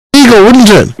illegal, wouldn't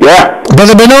it? Yeah. But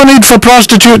there'd be no need for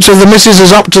prostitutes if the missus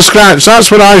is up to scratch.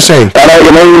 That's what I say. I know what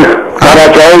you mean.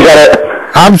 That's always at it.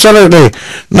 Absolutely.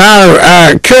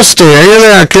 Now, Kirsty, are you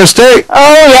there, Kirsty?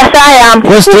 Oh, yes, I am.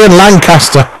 Kirsty in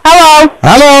Lancaster. Hello.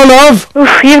 Hello, love.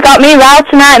 Oof, you've got me riled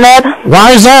tonight, Ned.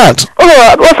 Why is that?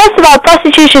 Oh, well, first of all,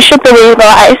 prostitution should be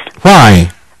legalised.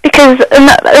 Why? Because,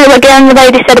 again, the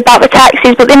lady said about the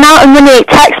taxes, but the amount of money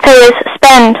taxpayers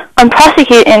spend on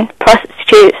prosecuting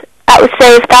prostitutes, that would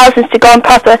save thousands to go on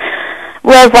proper,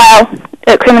 worthwhile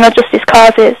criminal justice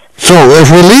causes. So, if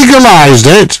we legalised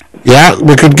it, yeah,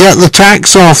 we could get the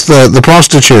tax off the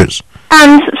prostitutes.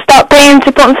 And stop paying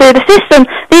to put them through the system.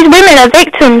 These women are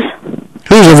victims.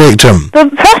 Who's a victim? The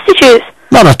prostitutes.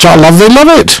 Not at all, love. They love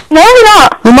it. No, they're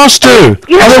not. They must do.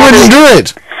 Or they wouldn't do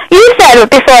it. You said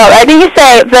before, right? Didn't you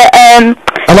say that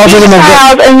a lot of them are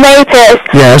child and rapists,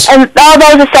 yes, and all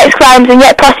those are sex crimes, and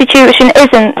yet prostitution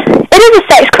isn't? It is a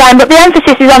sex crime, but the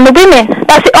emphasis is on the women.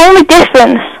 That's the only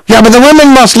difference. Yeah, but the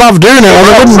women must love doing it, or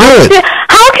they wouldn't do it.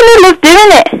 How can they love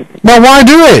doing it? Well, why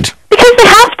do it? Because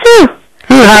they have to.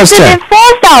 Who has to? They've been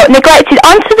forced out, neglected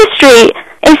onto the street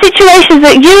in situations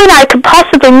that you and I could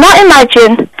possibly not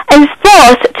imagine, and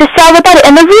forced to sell the body.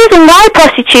 And the reason why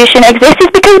prostitution exists is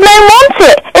because men want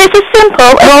it. It's as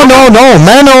simple as... No,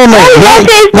 men only.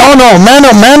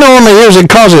 Men only use it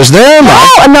because it's there, man.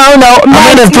 No. I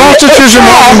mean, if prostitution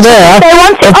wasn't there,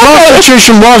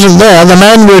 prostitution wasn't there, the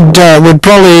men would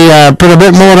probably put a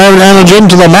bit more energy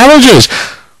into their marriages.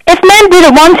 If men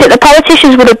didn't want it, the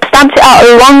politicians would have stamped it out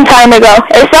a long time ago.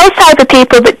 It's those type of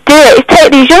people that do it. It's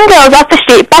take these young girls off the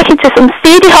street back into some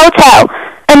seedy hotel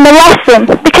and molest them.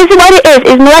 Because what it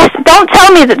is molest. Don't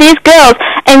tell me that these girls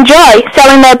enjoy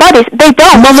selling their bodies. They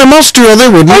don't. Well, they must do, or they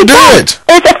wouldn't do it.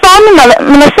 It's a form of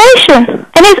molestation.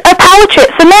 And it's a power trip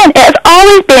for men. It has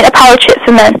always been a power trip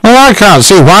for men. Well, I can't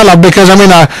see why, love, because I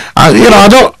mean, I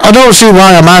don't see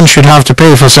why a man should have to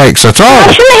pay for sex at all.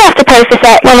 Why shouldn't he have to pay for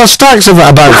sex? Well, there's stacks of it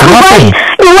about for nothing.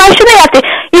 Why shouldn't he have to?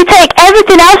 You take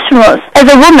everything else from us as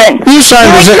a woman. You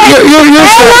sound as if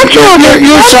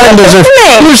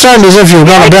you sound as if you've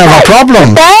got a bit of a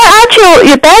problem.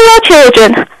 You bear your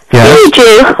children. Yes. Feed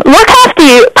you, look after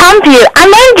you, pamper you, and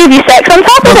then give you sex on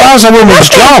top of it. That's a woman's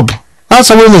job.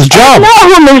 That's a woman's job. It's not a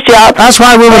woman's job. That's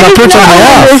why women are put on the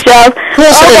earth.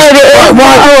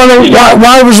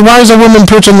 Why is a woman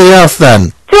put on the earth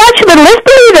then? To actually live,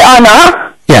 believe it or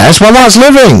not. Yes, well, that's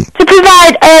living. To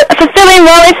provide a fulfilling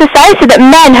role in society that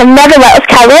men have never let us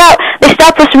carry out. They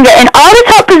stop us from getting all the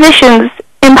top positions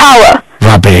in power.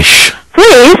 Rubbish.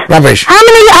 Please? Rubbish. How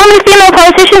many female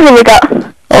politicians have we got?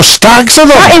 Oh, stacks of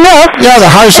them. Not enough. Yeah, the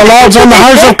House of Lords and the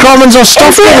House of Commons are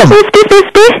stuffed with them.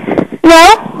 50-50?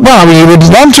 No? Well, I mean, you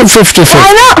wouldn't want it 50-50.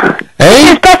 Why not? Eh?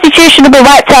 Because prostitution would be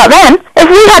wiped out then. If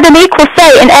we had an equal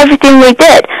say in everything we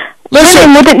did,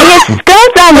 women wouldn't need to go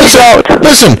down this road.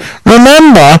 Listen,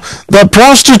 remember that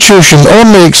prostitution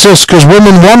only exists because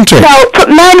women want it. No,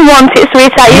 but men want it,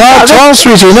 sweetheart. Not at all,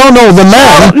 sweetie. No, the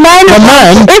men.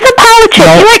 It's a power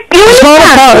trip.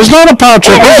 No, it's not a power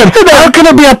trip. Listen, how can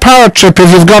it be a power trip if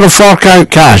you've got to fork out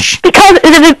cash? Because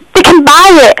they can buy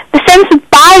it. The sense of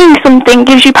buying something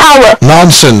gives you power.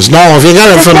 Nonsense. No, if you get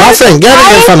it for nothing,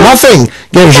 getting it for nothing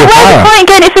gives you power. What's the point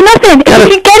getting it for nothing? If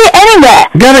you can get it anywhere.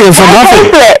 Getting it for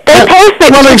nothing. They pay for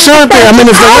it. Well, exactly. I mean,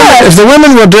 if the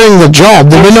women were doing the job,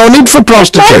 there'd be no need for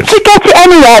prostitutes. If they get it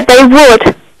anywhere, they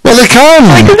would. Well, they can.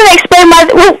 It doesn't explain why...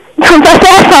 Well, that's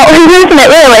their fault, isn't it,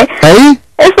 really? Eh?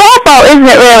 It's their fault, isn't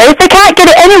it, really? If they can't get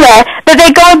it anywhere, that they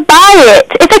go and buy it.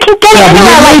 If they can get it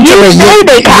anywhere, like you say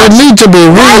they can. They need to be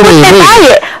really... Why would they buy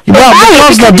it? Well,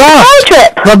 because they're daft.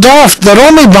 They're daft. They're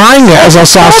only buying it as a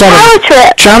sort of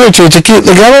charity to keep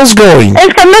the girls going.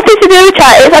 It's got nothing to do with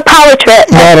charity. It's a power trip.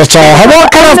 Not at all.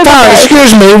 What kind of power?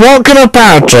 Excuse me. What kind of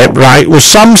power trip? Right, with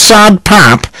some sad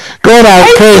pap going out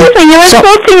paying. Excuse me. You're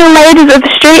insulting the ladies of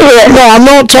the street here. No, I'm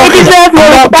not talking.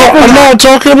 I'm not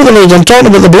talking about the ladies. I'm talking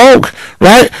about the bloke.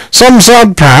 Right, some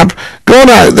sad pap going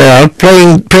out there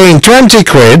paying 20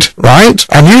 quid, right?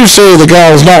 And you say the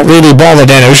girl's not really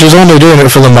bothered anyway. She's only doing it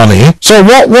for the money. So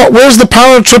where's the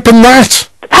power trip in that?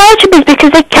 The power trip is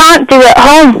because they can't do it at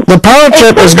home. The power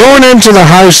trip is going into the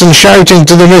house and shouting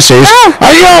to the missus,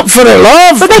 "Are you up for it,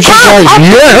 love?" But they can't.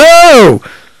 Yo!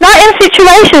 Not in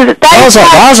situations.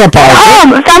 That's a power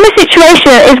trip. Family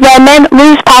situation is where men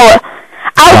lose power.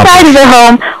 Outside of the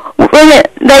home, women,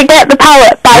 they get the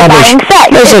power by buying sex.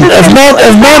 Listen, if men,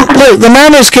 look, the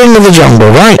man is king of the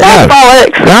jungle, right? That's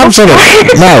bollocks.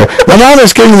 Absolutely. No, the man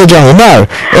is king of the jungle. No,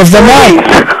 if the man,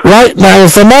 right now,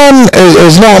 if the man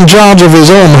is not in charge of his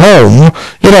own home,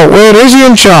 you know, where is he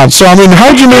in charge? So, I mean, how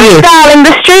do you mean? In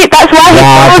the street, that's why he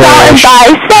goes out and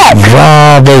buys sex.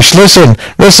 Rubbish. Listen,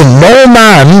 no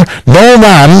man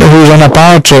who's on a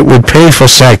power trip would pay for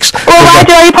sex. Well, why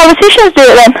do all your politicians do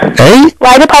it then? Eh?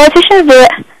 Why do politicians do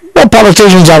it? Well,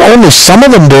 politicians are only some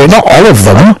of them do it, not all of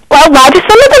them. Well, why do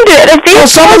some of them do it? Well,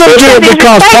 some of them do it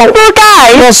because...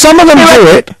 Well, some of them do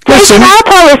it.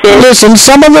 Listen,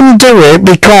 some of them do it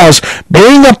because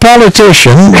being a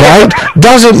politician, right,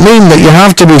 doesn't mean that you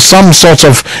have to be some sort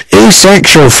of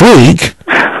asexual freak.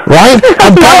 Right?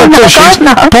 And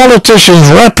politicians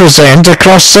represent a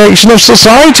cross-section of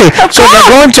society. So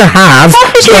they're going to have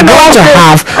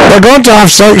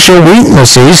sexual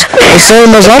weaknesses the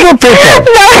same as other people.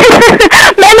 No,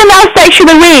 men are not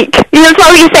sexually weak. That's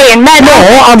what you're saying. Men no,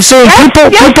 I'm saying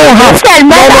people have...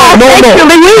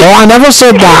 No, I never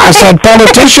said that. I said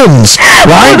politicians.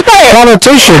 Right?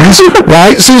 Politicians,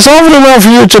 right? See, it's all very well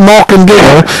for you to mock and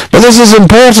giggle, but this is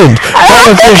important.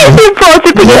 Politicians...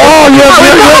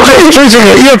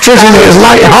 You're treating it as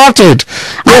light-hearted.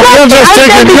 You're just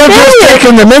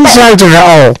taking the mince out of it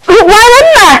all. Why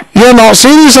wouldn't I? You're not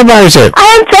serious about it.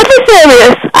 I am totally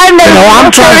serious.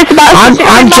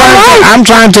 I'm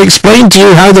trying to explain to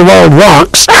you how the world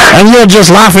works, and you're just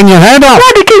laughing your head off.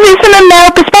 No, because it's from a male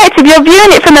perspective. You're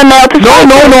viewing it from a male perspective.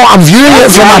 No, I'm viewing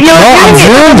it from a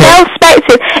male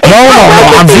perspective.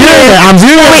 I'm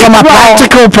viewing it from a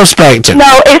practical perspective.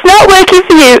 No, it's not working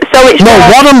for you, so it's no.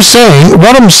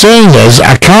 What I'm saying is,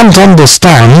 I can't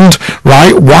understand,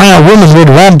 right, why a woman would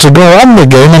want to go on the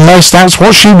game unless that's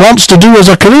what she wants to do as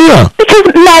a career.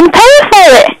 Because men pay for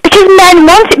it. Because men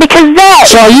want it. Because they're...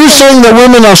 So are you saying that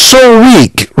women are so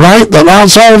weak, right, that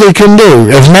that's all they can do?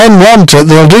 If men want it,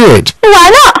 they'll do it.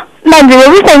 Why not? Men do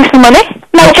other things for money.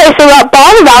 Men chase a lot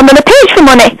ball around on a pitch for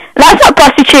money. That's not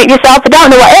prostitute yourself. I don't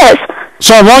know what it is.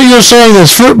 So what you're saying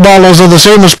is footballers are the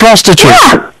same as prostitutes?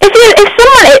 Yeah. If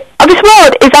someone of this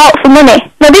world is out for money,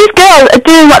 now these girls are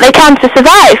doing what they can to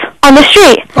survive on the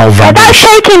street. Oh, that's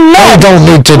taking men. They don't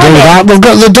need to do that. They've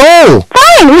got the dough.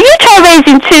 Fine. Will you try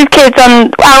raising 2 kids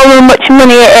on how much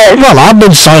money it is? Well, I've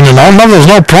been signing on. No, there's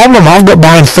no problem. I've got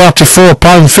buying £34.50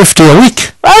 a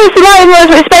week. Well, it's a lot more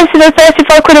expensive than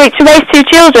 £34 a week to raise 2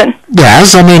 children.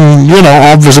 Yes, I mean, you know,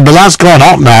 obviously, but that's gone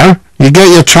up now. You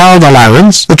get your child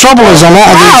allowance. The trouble is a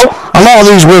lot of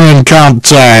these women can't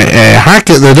hack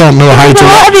it. They don't know how to... A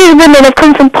lot of these women have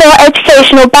come from poor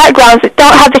educational backgrounds that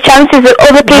don't have the chances that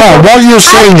other people... Well, what you're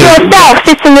saying is... yourself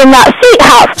sitting in that seat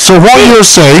have. So what you're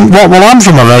saying... Well, I'm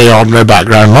from a very ordinary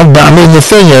background, love, but I mean, the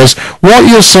thing is, what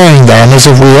you're saying then is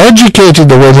if we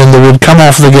educated the women, they would come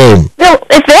off the game. Well,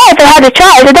 if they ever had a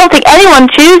choice, I don't think anyone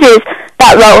chooses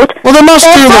that road. Well, there must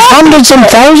be hundreds and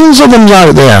thousands of them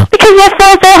out there. Because there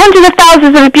are hundreds of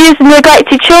thousands of abused and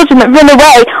neglected children that run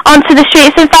away onto the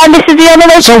streets and find this is the only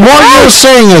way. So what you're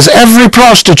saying is every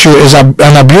prostitute is an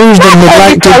abused and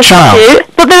neglected child.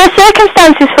 But there are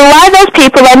circumstances for why those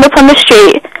people end up on the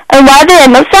street and why they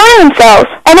end up selling themselves.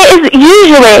 And it is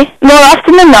usually, more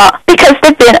often than not, because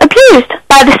they've been abused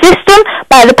by the system,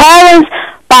 by the parents,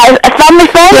 by a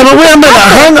family friend. Yeah, but wait a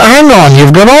minute, hang on,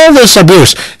 you've got all this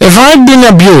abuse. If I'd been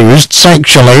abused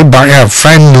sexually by a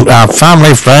friend, a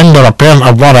family friend or a parent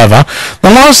or whatever, the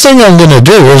last thing I'm going to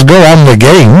do is go on the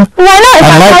game. Why not?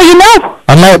 That's how you know.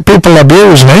 And let people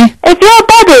abuse me. If your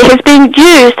body has been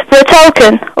used for a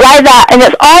token like that and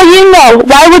that's all you know,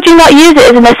 why would you not use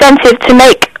it as an incentive to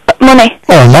make money?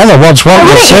 Well, in other words, what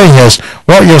you're saying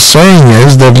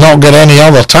is they've not got any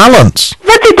other talents.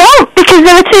 But they don't, because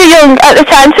they were too young at the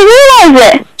time to realise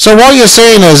it. So what you're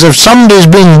saying is if somebody's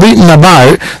been beaten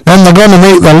about, then they're going to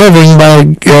make their living by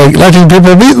letting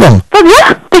people beat them. Well,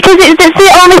 yeah, because it's the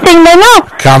only thing they know.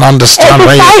 Can't understand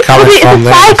where you're coming from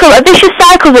there. It's a vicious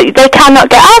cycle that they cannot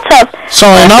get out of. So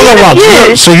in other words,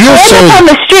 so you're saying... on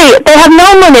the street, they have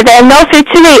no money, they have no food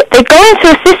to eat, they go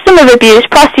into a system of abuse,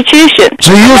 prostitution.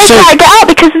 So you're saying... They can't get out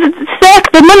because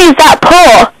the money is that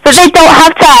poor that they don't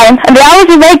have time, and the hours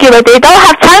are irregular, they don't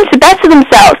have time to better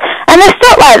themselves, and they're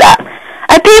stuck like that.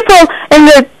 And people in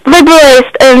the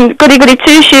liberalist and goody-goody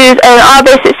two-shoes and all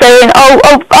this saying, all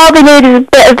they need is a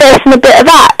bit of this and a bit of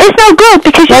that. It's no good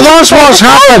because well, that's what's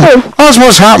happened. That's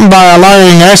what's happened by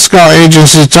allowing escort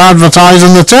agencies to advertise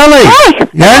on the telly. Right.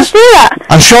 Yes? Do that.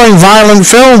 And showing violent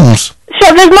films.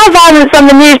 Sure, there's more violence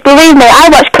on the news, believe me. I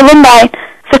watch Columbine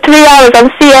for 3 hours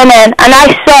on CNN, and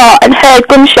I saw and heard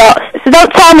gunshots. So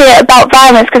don't tell me about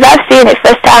violence, because I've seen it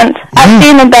firsthand. I've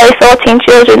seen them bury 14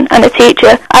 children and a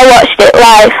teacher. I watched it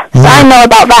live. So I know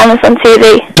about violence on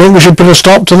TV. Think we should put a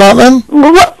stop to that then?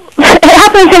 What? It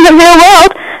happens in the real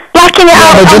world. Blacking it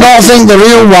out. But do you not think the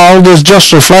real world is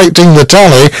just reflecting the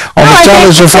telly, or the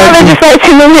telly's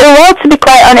reflecting the real world, to be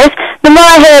quite honest? The more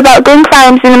I hear about gun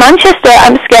crimes in Manchester,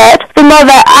 I'm scared. The more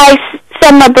that I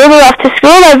send my brother off to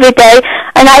school every day,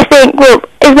 and I think, well,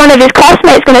 is one of his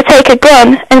classmates going to take a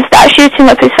gun and start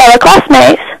shooting up his fellow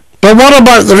classmates? But what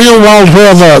about the real world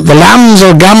where the lambs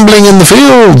are gambling in the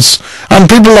fields, and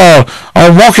people are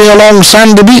walking along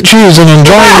sandy beaches and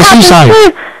enjoying the seaside?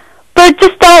 Too. But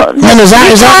just don't... And is that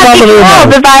not the real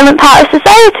world? The violent part of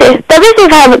society. There is a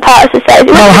violent part of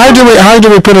society. Well, how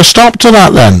do we put a stop to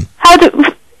that then?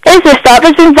 Is there a stop?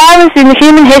 There's been violence in the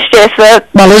human history for...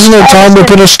 Well, isn't it time we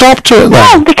put a stop to it then?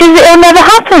 No, because it'll never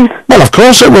happen. Well, of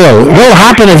course it will. It will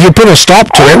happen if you put a stop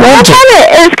to it, won't it?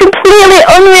 It's completely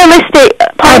unrealistic.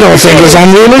 I don't think it's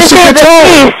unrealistic at all.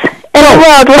 Peace in the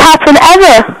world will happen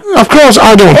ever. Of course,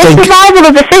 I don't think... It's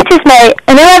survival of the fittest, mate.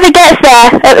 And whoever gets there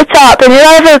at the top, and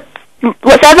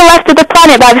what's ever left of the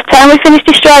planet by the time we finish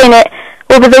destroying it,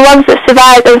 will be the ones that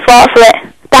survived and fought for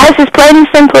it. That's as plain and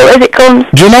simple as it comes.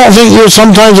 Do you not think you're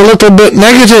sometimes a little bit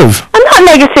negative? I'm not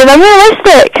negative, I'm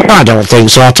realistic. I don't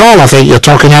think so at all. I think you're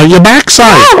talking out your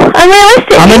backside. No, I'm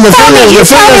realistic. I mean, the thing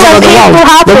is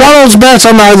the world's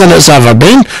better now than it's ever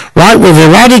been, right? We've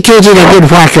eradicated a good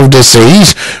whack of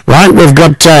disease, right? We've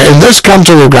got, in this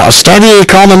country, we've got a steady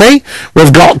economy.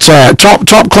 We've got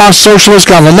top-class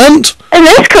socialist government. In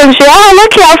this country,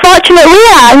 look at how fortunate we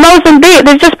are. In Mozambique,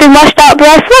 they've just been washed out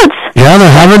by floods. Yeah,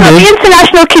 they haven't. The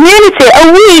international community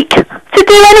a week to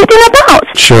do anything about.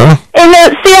 Sure. In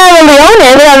Sierra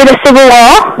Leone, they're having a civil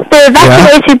war. They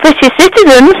evacuated British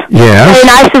citizens. Yes. Very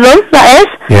nice of them, that is.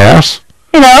 Yes.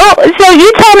 You know, so you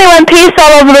tell me when peace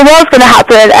all over the world's going to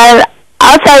happen, and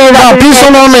I'll tell you that... No, peace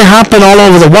will only happen all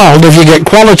over the world if you get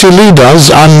quality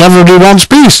leaders and nobody wants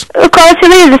peace.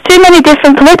 Quality leaders, there's too many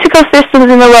different political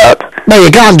systems in the world. No,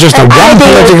 you can't just have one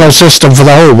political system for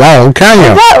the whole world, can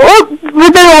you? Well,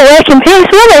 they won't work in peace,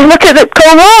 will they? Look at the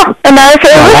Cold War. America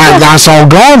and that's all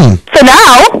gone. For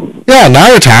now. Yeah,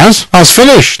 now it has. That's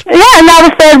finished. Yeah, and now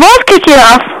the Third War's kicking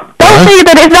off. Don't think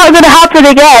that it's not going to happen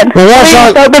again. Well,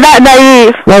 Please, don't be that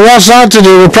naive. Well, what's that to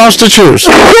do with prostitutes?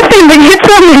 Nothing but you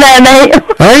told me there, mate.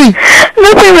 Hey?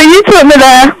 Nothing but you told me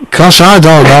there. Gosh, I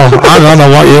don't know. I don't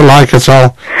know what you like at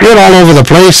all. You're all over the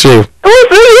place, you. Oh,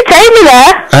 you take me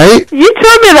there. Hey? You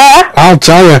told me there. I'll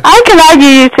tell you. I can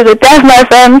argue you to the death, my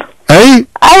friend. Hey?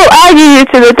 I will argue you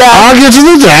to the death. Argue to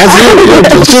the death?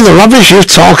 See the rubbish you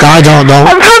talk, I don't know.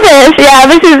 Rubbish?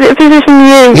 Yeah, this is from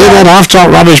you. You don't have to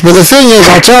talk rubbish, but the thing is,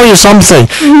 I'll tell you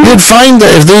something. You'd find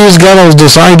that if these girls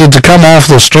decided to come off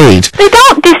the street... They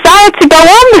don't decide to go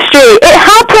on the street. It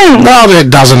happens. No, it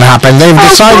doesn't happen. They've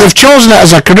chosen it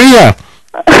as a career.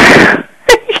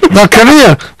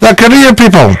 They're career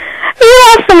people. You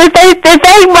ask them if they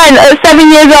went at 7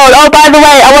 years old, oh, by the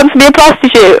way, I want to be a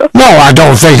prostitute. No, I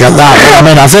don't think at that. I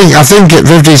mean, I think at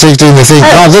 15, 16 they think,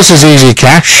 oh, this is easy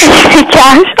cash.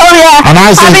 Cash? Oh, yeah. And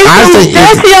I think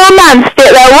dirty old man stick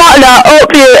there, what not up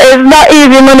you, it's not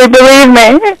easy money, believe me.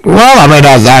 Well, I mean,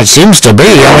 that seems to be.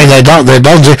 I mean, they don't,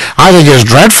 I think it's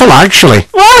dreadful, actually.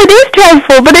 Well, it is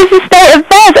dreadful, but it's a state of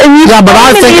affairs, and you but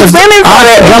I think if women for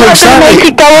it, well, exactly. Make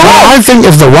it go well, I think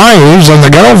if the wives and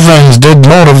the girlfriends did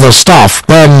more of the stuff,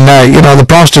 then, the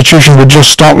prostitution would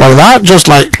just stop like that, just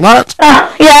like that.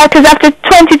 Yeah, because after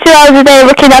 22 hours a day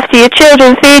looking after your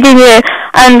children, feeding you,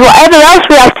 and whatever else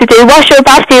we have to do, wash up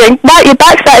after you and wipe your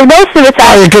backside most of the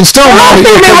time. Oh, you can still marry.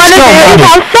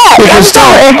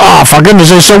 Oh, for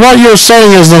goodness sake. So what you're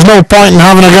saying is there's no point in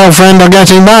having a girlfriend or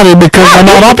getting married because they're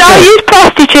not up to it. Don't use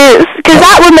prostitutes, because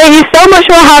that would make you so much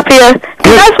more happier.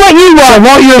 That's what you want. So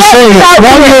what you're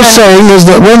saying is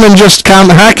that women just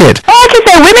can't hack it. Oh, like I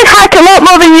say, women hack a lot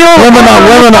more than you.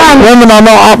 Women are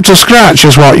not up to scratch,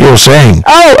 is what you're saying.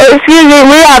 Oh, excuse me,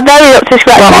 we are very up to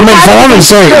scratch. Well, I mean, for heaven's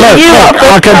sake, look,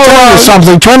 I can tell you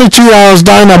something. 22 hours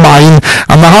down a mine,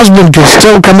 and the husband can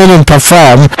still come in and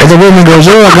perform, and the woman goes,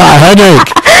 oh, I got a headache.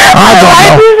 I don't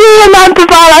know. I can see a man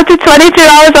perform after 22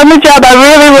 hours on the job. I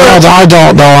really would. I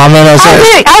don't know. I mean,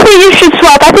 I think you should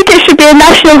swap. I think it should be a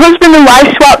national husband and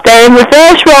wife swap day in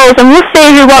reverse roles, and we'll see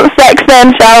who wants sex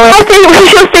then, shall we? I think we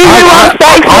shall see who wants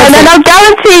sex then, and I'll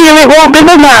guarantee you it won't be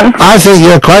the man. I think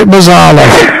you're quite bizarre,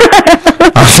 love.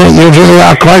 I think you really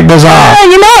are quite bizarre.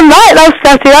 You know I'm right, though,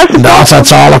 Scottie. Not at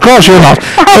all. Of course you're not.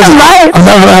 I'm right. I've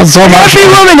never had so much.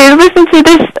 Every woman who's listened to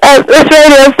this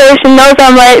radio station knows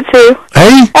I'm right too.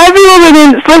 Hey? Every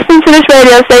woman that's listening to this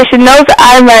radio station knows that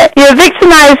I'm right. You're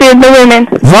victimising the women.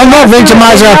 Well, I'm not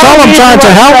victimising at all. I'm trying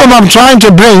to help them. I'm trying to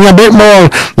bring a bit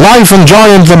more life and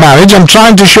joy into the marriage. I'm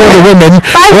trying to show the women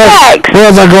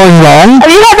where they're going wrong.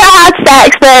 Have you ever had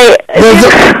sex, mate?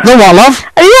 The what, love?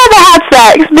 Have you ever had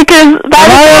sex? Because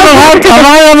have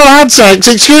I ever had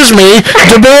sex? Excuse me,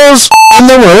 the bills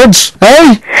in the woods.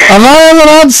 Hey? Have I ever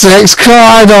had sex?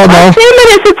 I don't know. 2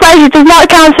 minutes of pleasure does not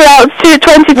cancel out to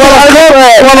 24 hours.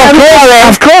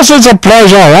 Of course it's a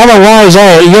pleasure. Otherwise,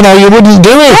 you wouldn't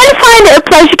do it. Men find it a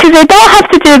pleasure because they don't have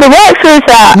to do the work, so is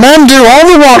that? Men do all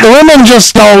the work. The women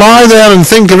just lie there and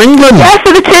think of England. Yeah,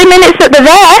 for the 2 minutes that they're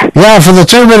there. Yeah, for the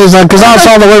 2 minutes, because that's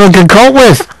all the women can cope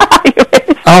with.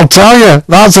 I'll tell you,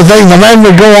 that's the thing. The men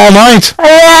would go all night.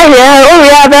 Yeah. Oh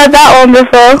yeah, I've heard that one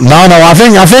before. No, I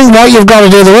think what you've got to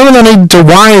do, the women need to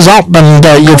wise up, and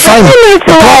you'd find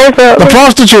the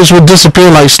prostitutes would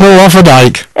disappear like snow off a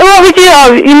dike. What would you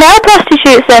do? You male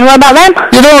prostitutes then? What about them?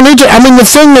 You don't need to. I mean, the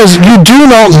thing is, you do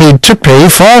not need to pay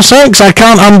for sex. I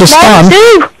can't understand.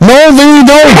 No, they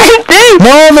don't. They do.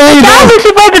 No, they don't.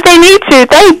 That they need to.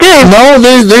 They do. No,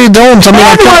 they don't. I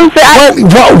mean,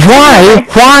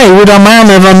 why would a man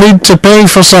ever need to pay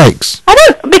for sex? I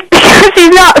don't, because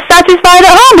he's not satisfied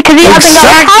at home, because he hasn't got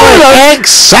the power.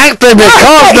 Exactly,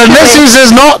 because the missus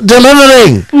is not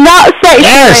delivering. Not sexually.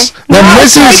 Yes, the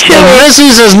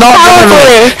missus is not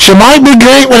delivering. She might be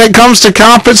great when it comes to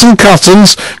carpets and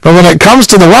curtains, but when it comes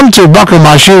to the 1-2 buckle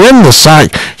my shoe in the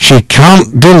sack, she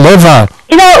can't deliver.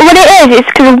 You know what it is? It's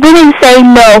because women say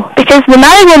no. Because the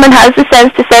married woman has the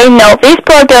sense to say no. These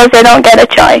poor girls, they don't get a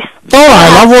choice. All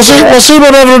right, love. We'll see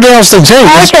what everybody else thinks. Hey,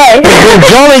 okay. It's been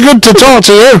jolly good to talk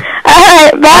to you. All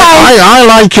right, bye. I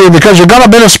like you because you've got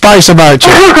a bit of spice about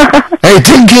you. Hey,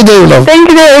 think you do, love. Think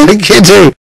you do. Think you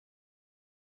do.